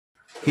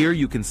Here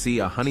you can see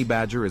a honey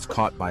badger is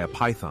caught by a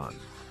python.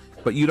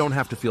 But you don't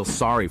have to feel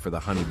sorry for the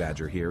honey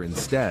badger here.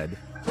 Instead,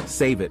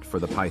 save it for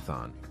the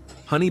python.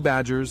 Honey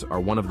badgers are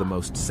one of the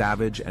most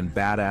savage and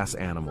badass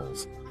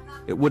animals.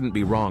 It wouldn't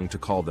be wrong to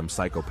call them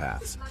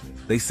psychopaths.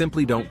 They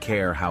simply don't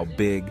care how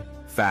big,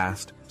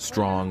 fast,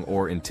 strong,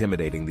 or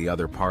intimidating the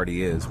other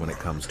party is when it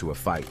comes to a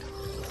fight.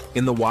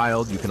 In the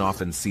wild, you can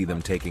often see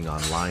them taking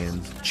on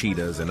lions,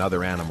 cheetahs, and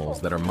other animals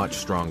that are much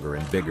stronger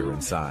and bigger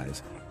in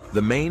size.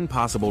 The main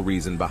possible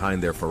reason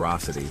behind their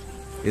ferocity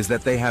is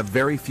that they have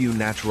very few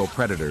natural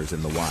predators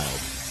in the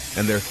wild,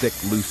 and their thick,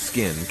 loose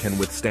skin can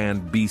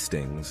withstand bee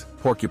stings,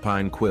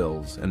 porcupine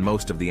quills, and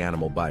most of the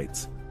animal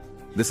bites.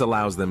 This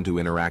allows them to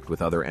interact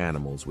with other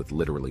animals with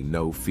literally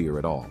no fear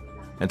at all.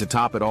 And to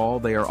top it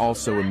all, they are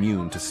also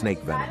immune to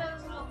snake venom.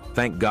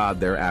 Thank God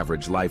their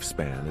average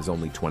lifespan is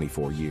only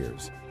 24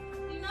 years.